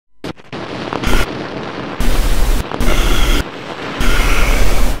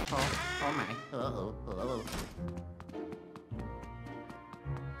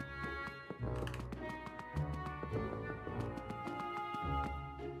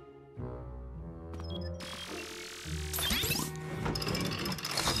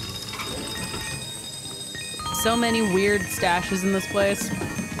so many weird stashes in this place.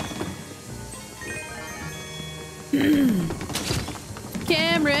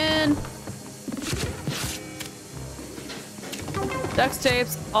 Cameron! Duct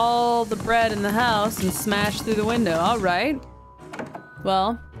tapes all the bread in the house and smash through the window. All right.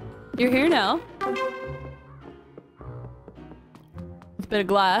 Well, you're here now. With a bit of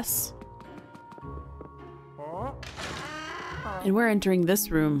glass. And we're entering this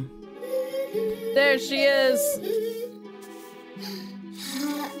room. There she is!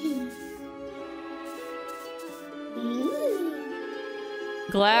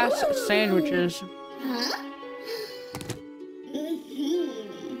 Glass sandwiches.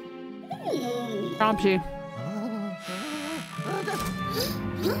 Prompty.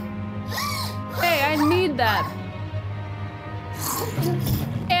 Hey, I need that.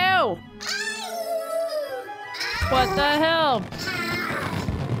 Ew! What the hell?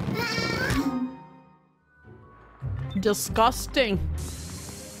 Disgusting.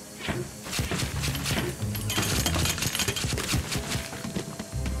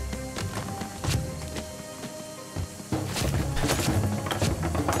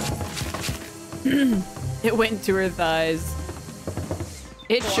 It went to her thighs.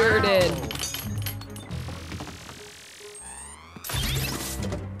 It sure did.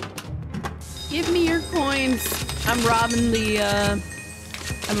 Give me your coins. I'm robbing the,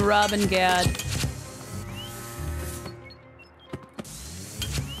 I'm robbing Gad.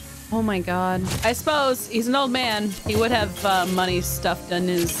 Oh my god. I suppose he's an old man. He would have money stuffed in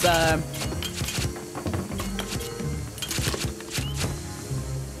his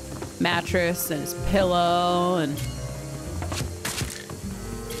mattress and his pillow and...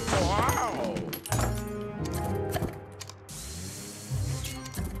 Wow.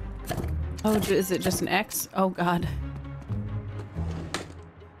 Oh, is it just an X? Oh god.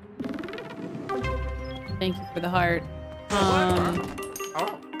 Thank you for the heart.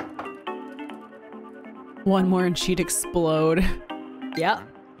 One more and she'd explode. Yeah.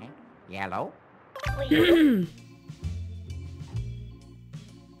 Yellow.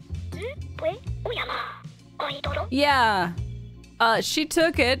 Yeah. She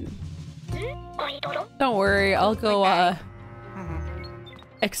took it. Don't worry, I'll go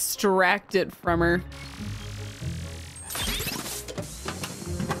extract it from her.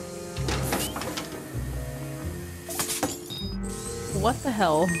 What the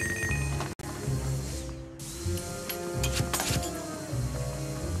hell?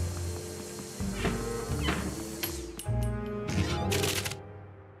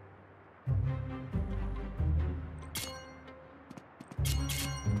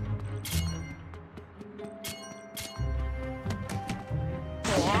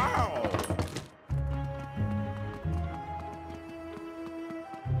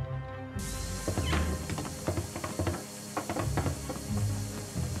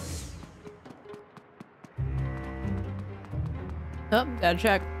 Oh, gotta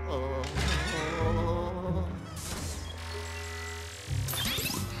check.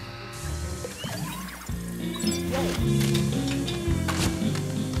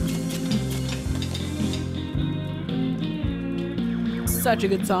 Such a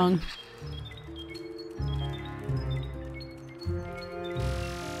good song.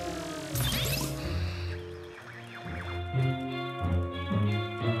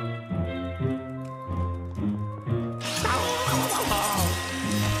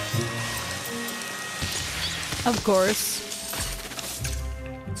 Of course.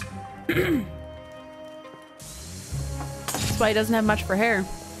 That's why he doesn't have much for hair.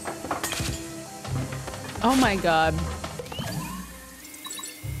 Oh my god.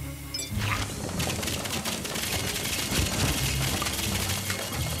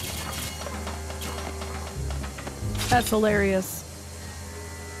 That's hilarious.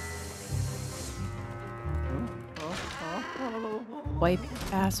 Wipe your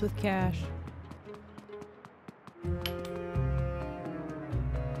ass with cash.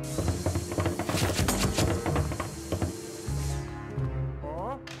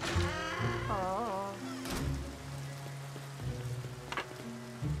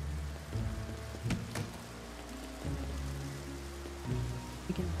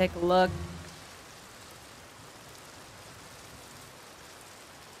 We can take a look.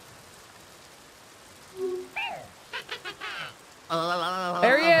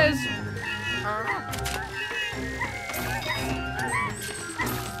 There he is.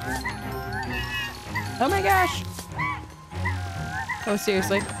 Oh my gosh. Oh,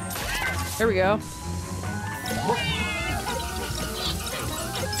 seriously. There we go.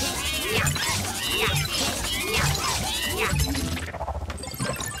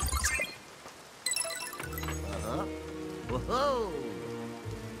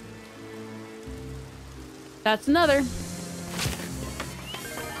 That's another.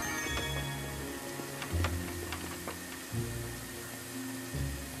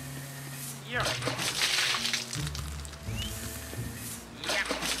 Yeah. Yeah.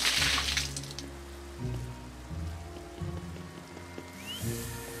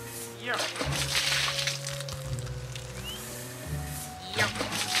 Yeah.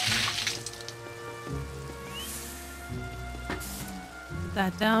 Put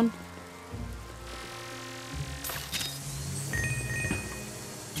that down.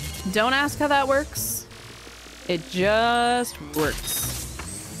 Don't ask how that works. It just works.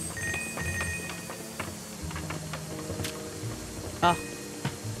 Oh.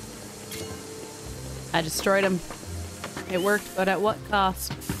 I destroyed him. It worked, but at what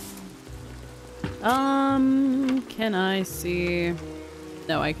cost? Can I see?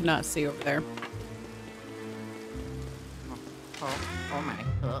 No, I cannot see over there. Oh my.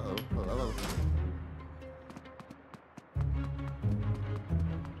 Uh-oh.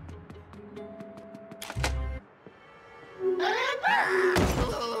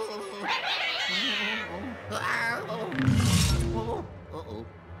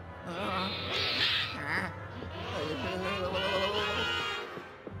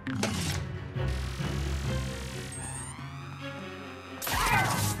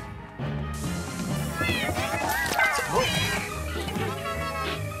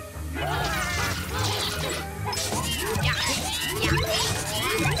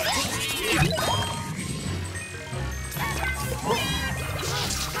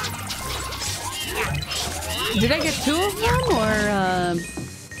 Did I get two of them, or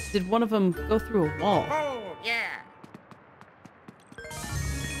did one of them go through a wall? Oh, yeah.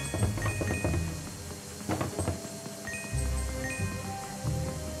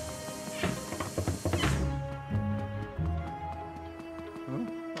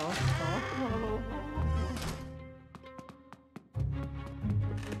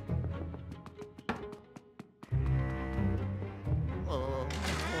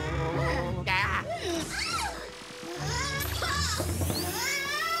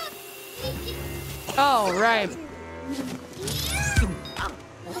 Oh, right.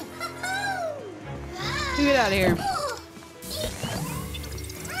 You get out of here.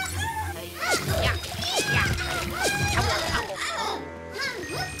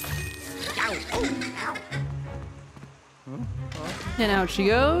 And out she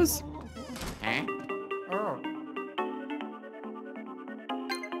goes. Huh? Oh.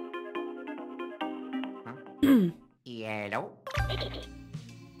 Yellow.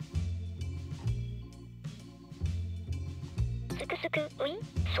 すくすくウィン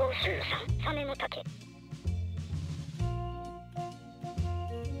総数3サメの竹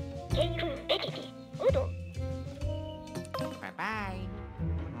ゲイフンエディティウド Bye bye.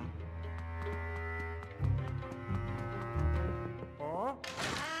 Oh.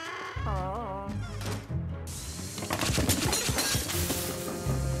 Oh.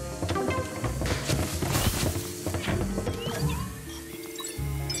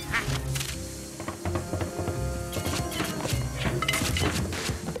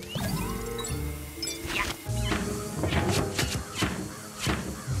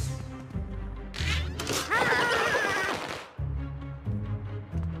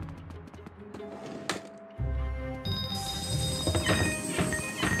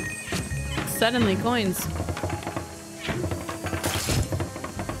 Suddenly coins.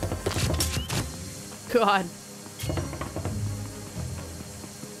 God.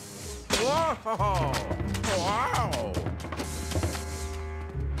 Whoa! Wow!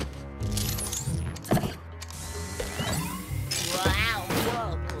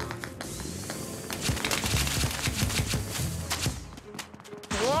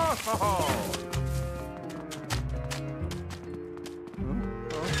 Wow,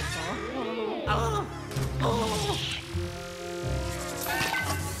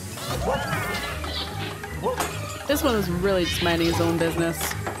 Whoa! This one was really just minding his own business.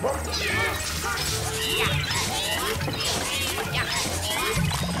 Oh,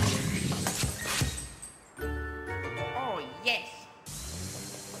 yes!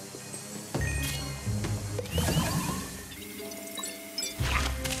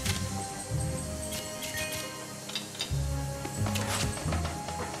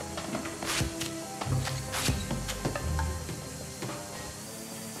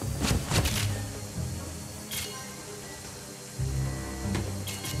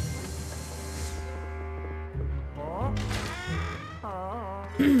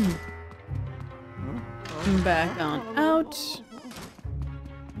 Back on out.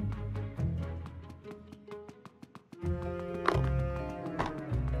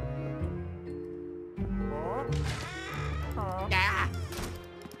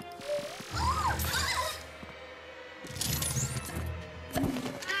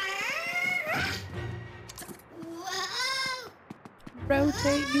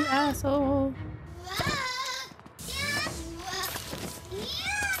 rotate, you asshole.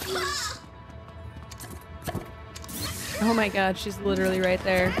 Oh my god, she's literally right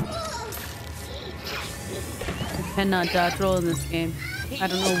there. You cannot dodge roll in this game. I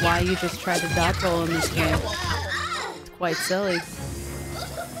don't know why you just tried to dodge roll in this game. It's quite silly.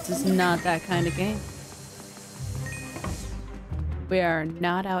 This is not that kind of game. We are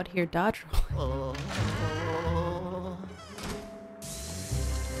not out here dodge rolling.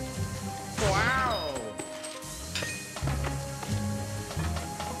 Wow.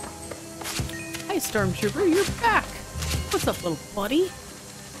 Hi, Stormtrooper, you're back! What's up, little buddy?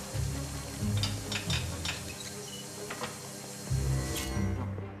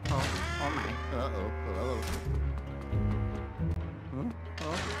 Oh my.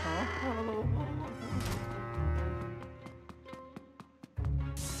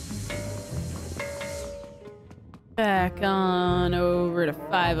 Back on over to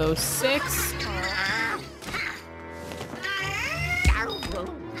 506.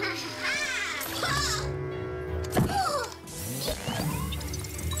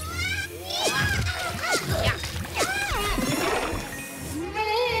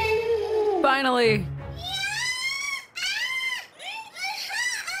 Finally!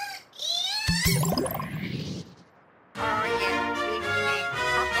 Oh yeah.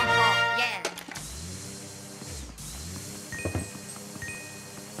 Yeah.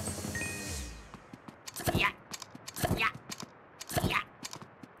 Yeah. Yeah. Yeah.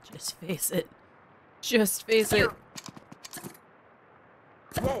 Just face it. Just face it.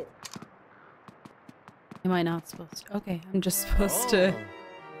 Whoa. Am I not supposed to? Okay, I'm just supposed to.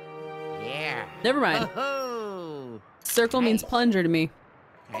 Yeah. Never mind. Oh. Circle means plunger to me.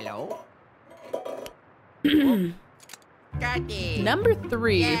 Hello. Got it. Number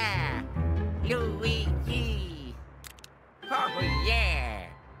 3. Yeah. Luigi. Oh yeah.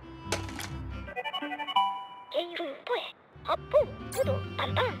 게이름 포에 허풍 구두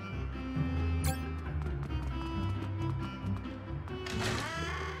빵빵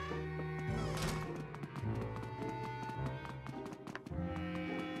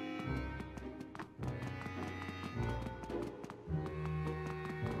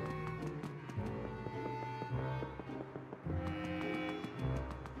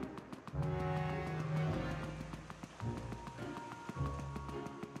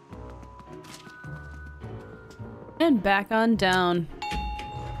And back on down.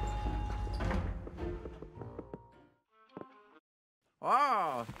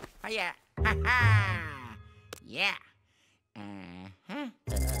 Oh. Yeah. Ha ha. Yeah. Uh-huh.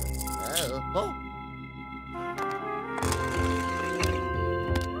 Oh.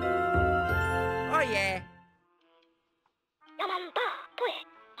 Oh yeah. 야만바 포에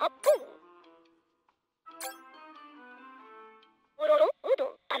허풍 오로로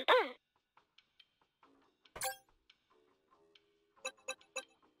우두 빵빵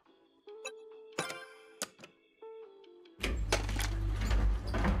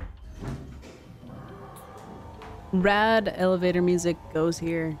Rad elevator music goes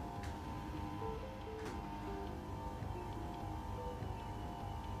here.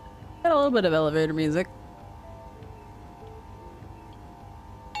 Got a little bit of elevator music.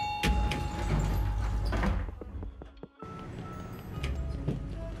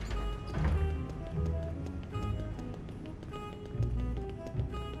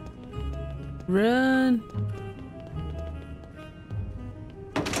 Run.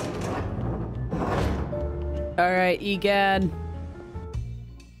 Alright, egad.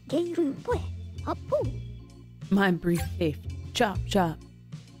 게이름 포에 허풍 My briefcase. Chop, chop.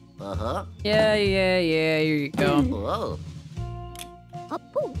 Uh-huh. Yeah, here you go. Whoa.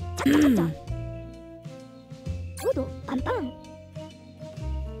 허풍 차차차차 우두 빵빵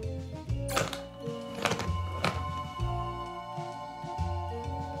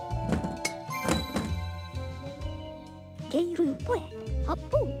게이름 포에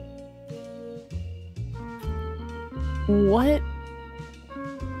허풍 What?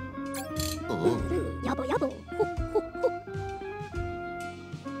 여보 여보 훅훅훅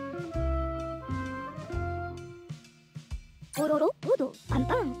오로로 우두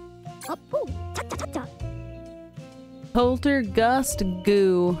빵빵 허풍 차차차차 Poltergust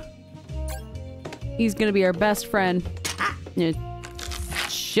goo. He's gonna be our best friend. Yeah.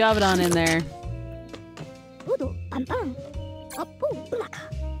 Shove it on in there. 우두 빵빵 허풍 음악아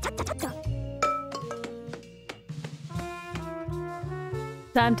차차차차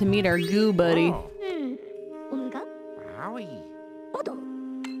Time to meet our goo buddy. Oh. 온가 Wowie. 오두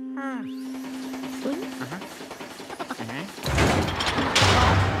Huh. 운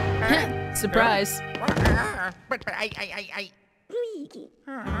Uh-huh. Surprise. But I. 루이기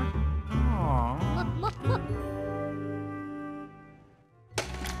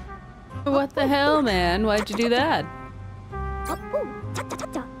What the hell, man? Why'd you do that?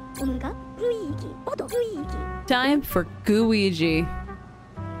 Time for Luigi.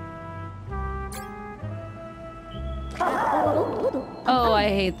 Oh, I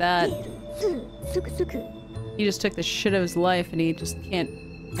hate that. He just took the shit of his life and he just can't.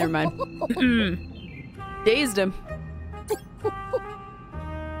 Never mind. Dazed him.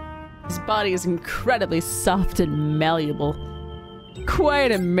 His body is incredibly soft and malleable.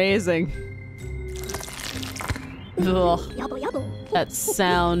 Quite amazing. Ugh. That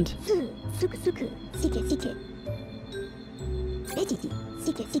sound.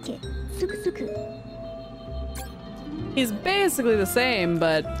 He's basically the same,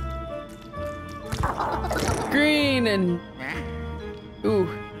 but green and ooh.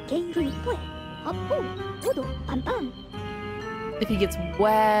 If he gets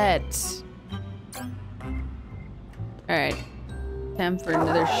wet. Alright. Time for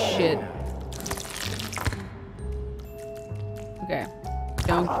another shit. Okay.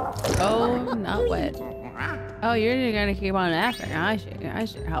 Don't. Oh, not wet. Oh, you're gonna keep on after. I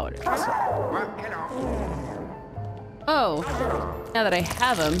see how it is. Oh, now that I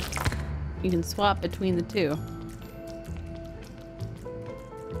have him, you can swap between the two.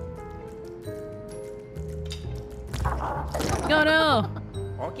 Oh no!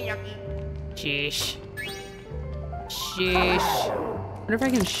 Sheesh. Sheesh. Wonder if I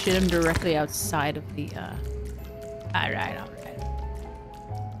can shit him directly outside of the, Alright.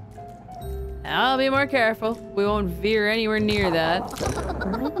 I'll be more careful. We won't veer anywhere near that.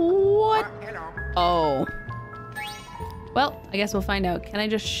 What? Oh. Well, I guess we'll find out. Can I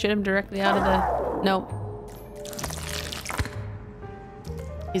just shit him directly out of the... Nope.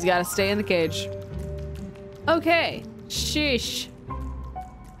 He's gotta stay in the cage. Okay. Sheesh.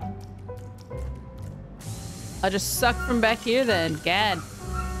 I'll just suck from back here then. Gad.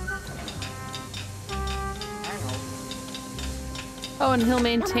 Oh, and he'll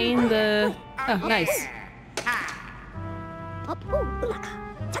maintain the... Oh, nice.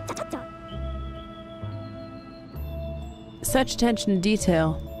 Such attention to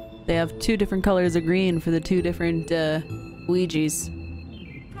detail. They have two different colors of green for the two different, Luigis.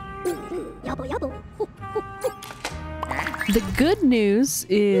 The good news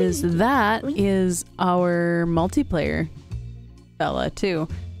is that is our multiplayer fella, too.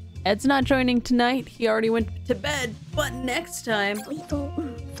 Ed's not joining tonight. He already went to bed, but next time he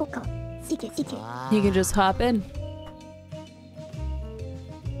can just hop in.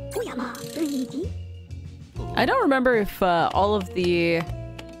 I don't remember if all of the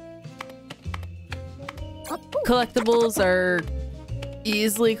collectibles are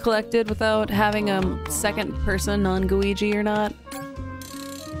easily collected without having a second person on Luigi or not.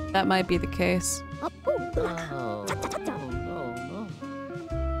 That might be the case.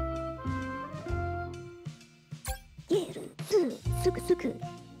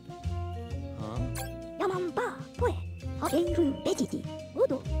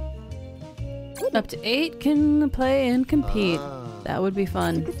 Up to 8 can play and compete. That would be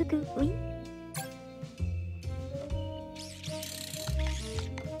fun.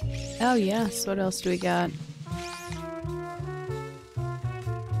 Oh yes, what else do we got?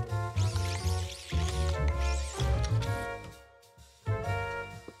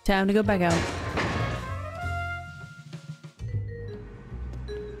 Time to go back out.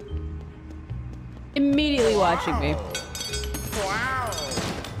 Immediately watching me. Wow.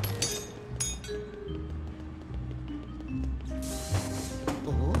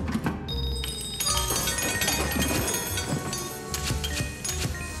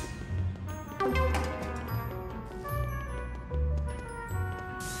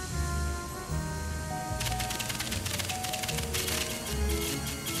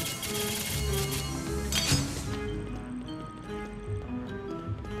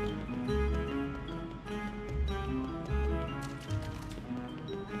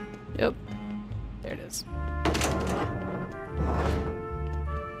 Yep. There it is.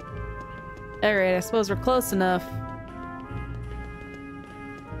 Alright, I suppose we're close enough.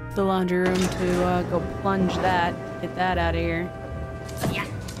 The laundry room to go plunge that. Get that out of here.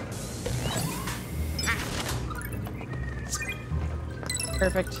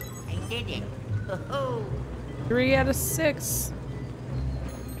 Perfect. I did it. Oh, 3 out of 6.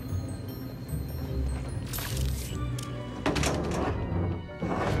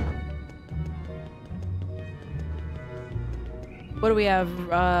 What do we have?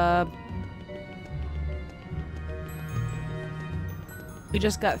 We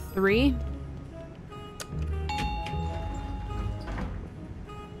just got 3.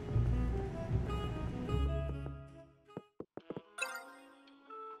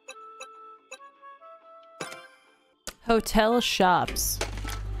 Hotel shops.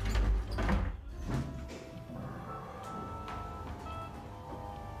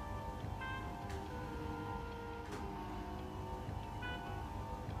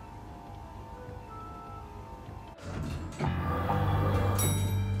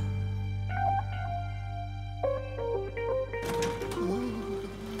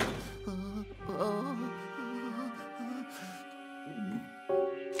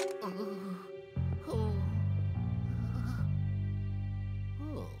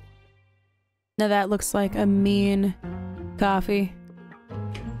 Now that looks like a mean coffee.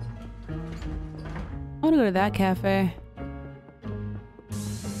 I want to go to that cafe.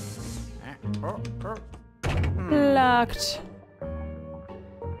 Locked.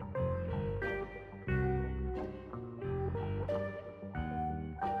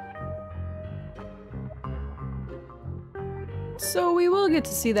 So we will get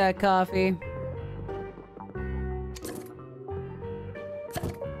to see that coffee.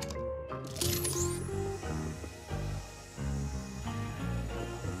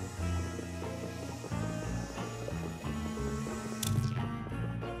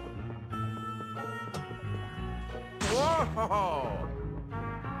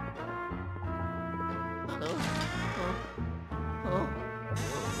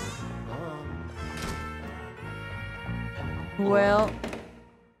 Well,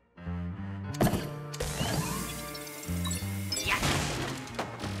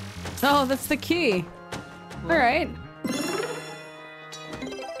 oh, that's the key. All right.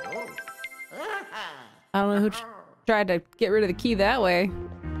 I don't know who tried to get rid of the key that way.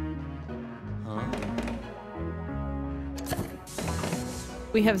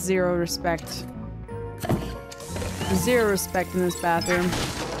 We have zero respect. Zero respect in this bathroom.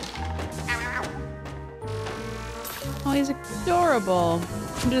 Oh, he's adorable.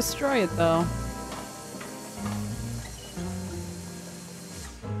 You can destroy it though.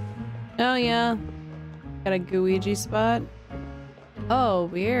 Oh yeah. Got a Luigi spot. Oh,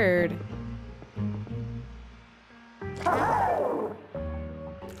 weird.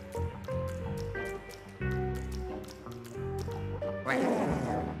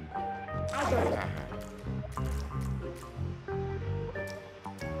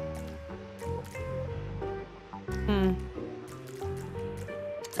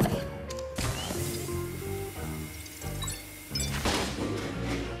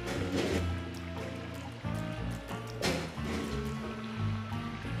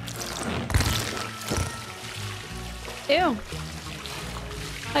 Ew.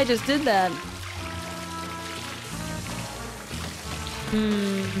 I just did that.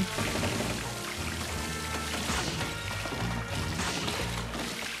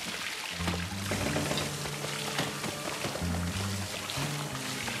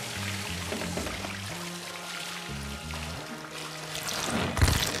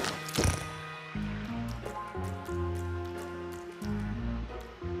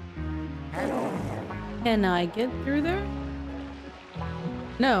 Can I get through there?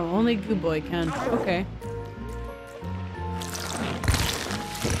 No, only Goo Boy can. Okay.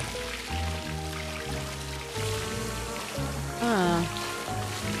 Ah.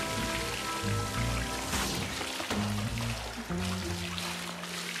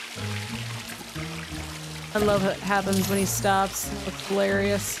 I love what happens when he stops. It's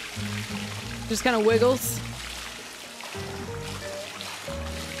hilarious. Just kind of wiggles.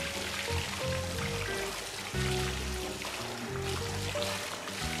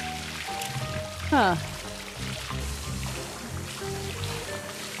 Huh.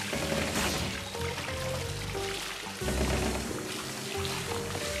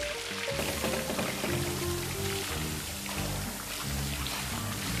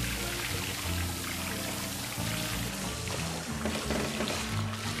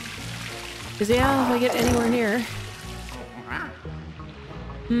 Cause yeah, if I get anywhere near.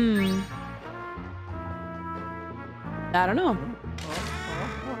 I don't know.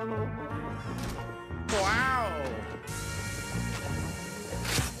 Wow.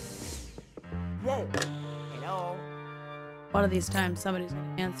 Whoa. Hello. One of these times somebody's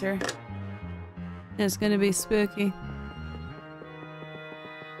gonna answer. And it's gonna be spooky.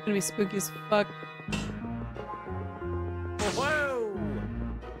 It's gonna be spooky as fuck. Whoa.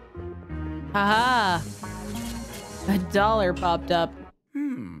 Haha! A dollar popped up.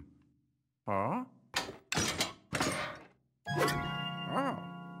 Huh? Oh.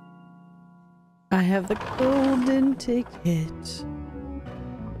 I have the golden ticket.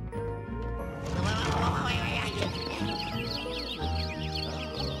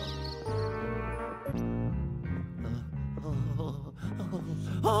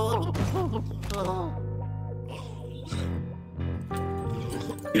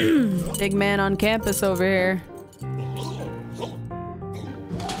 Big man on campus over here.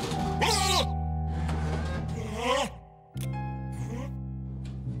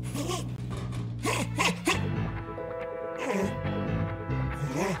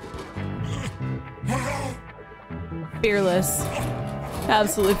 Fearless.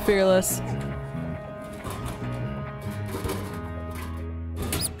 Absolutely fearless.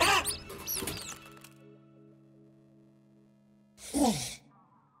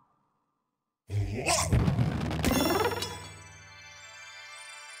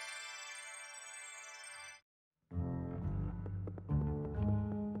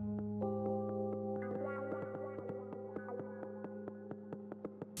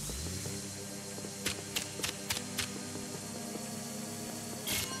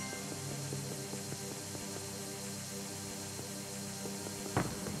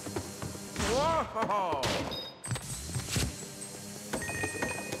 Whoa!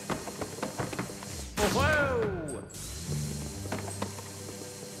 Whoa!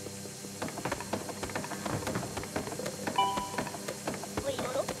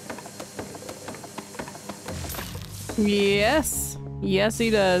 Yes. Yes, he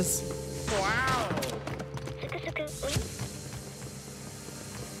does. Wow!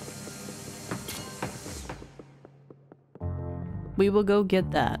 We will go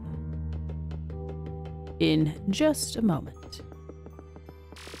get that in just a moment.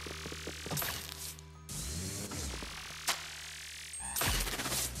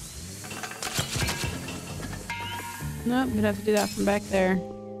 Nope, we'd have to do that from back there.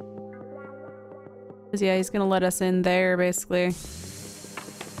 Cause yeah, he's gonna let us in there, basically.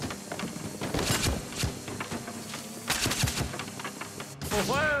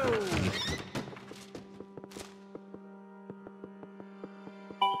 Whoa!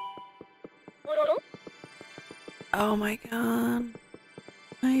 Oh my god.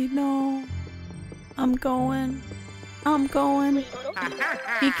 I know. I'm going. I'm going.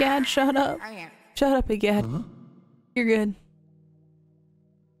 Egad, shut up. Shut up, Egad. Huh? You're good.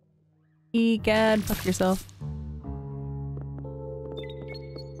 Egad, fuck yourself.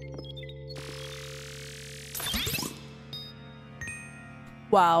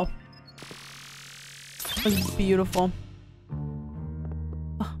 Wow. That was beautiful.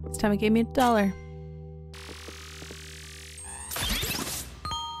 Oh, this time it gave me $1.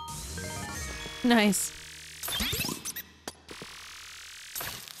 Nice.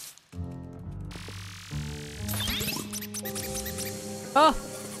 Oh!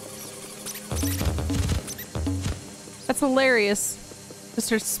 That's hilarious. Just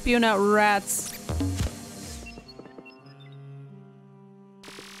start spewing out rats.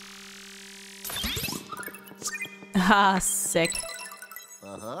 Ah, sick.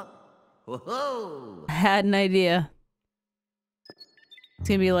 Uh-huh. Whoa! I had an idea. It's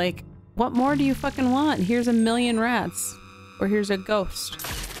gonna be like, what more do you fucking want? Here's 1,000,000 rats. Or here's a ghost.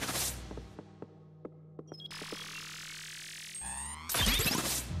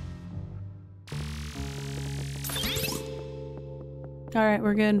 Alright,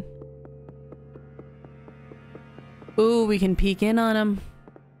 we're good. Ooh, we can peek in on him.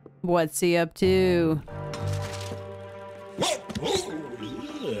 What's he up to?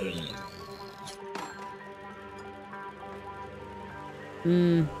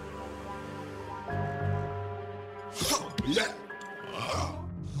 Hmm.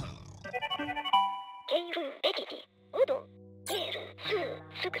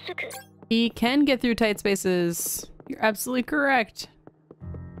 He can get through tight spaces. You're absolutely correct.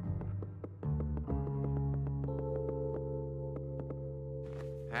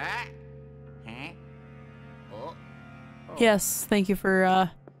 Huh? Huh? Oh. Yes, thank you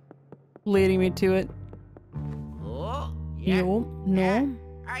for leading me to it. Oh. Yeah. No.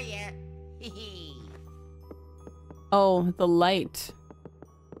 Oh yeah. Hee. Oh, the light.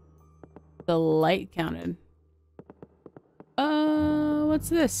 The light counted. What's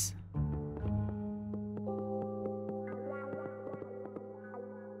this?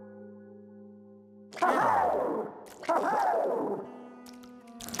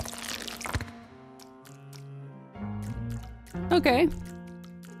 Okay.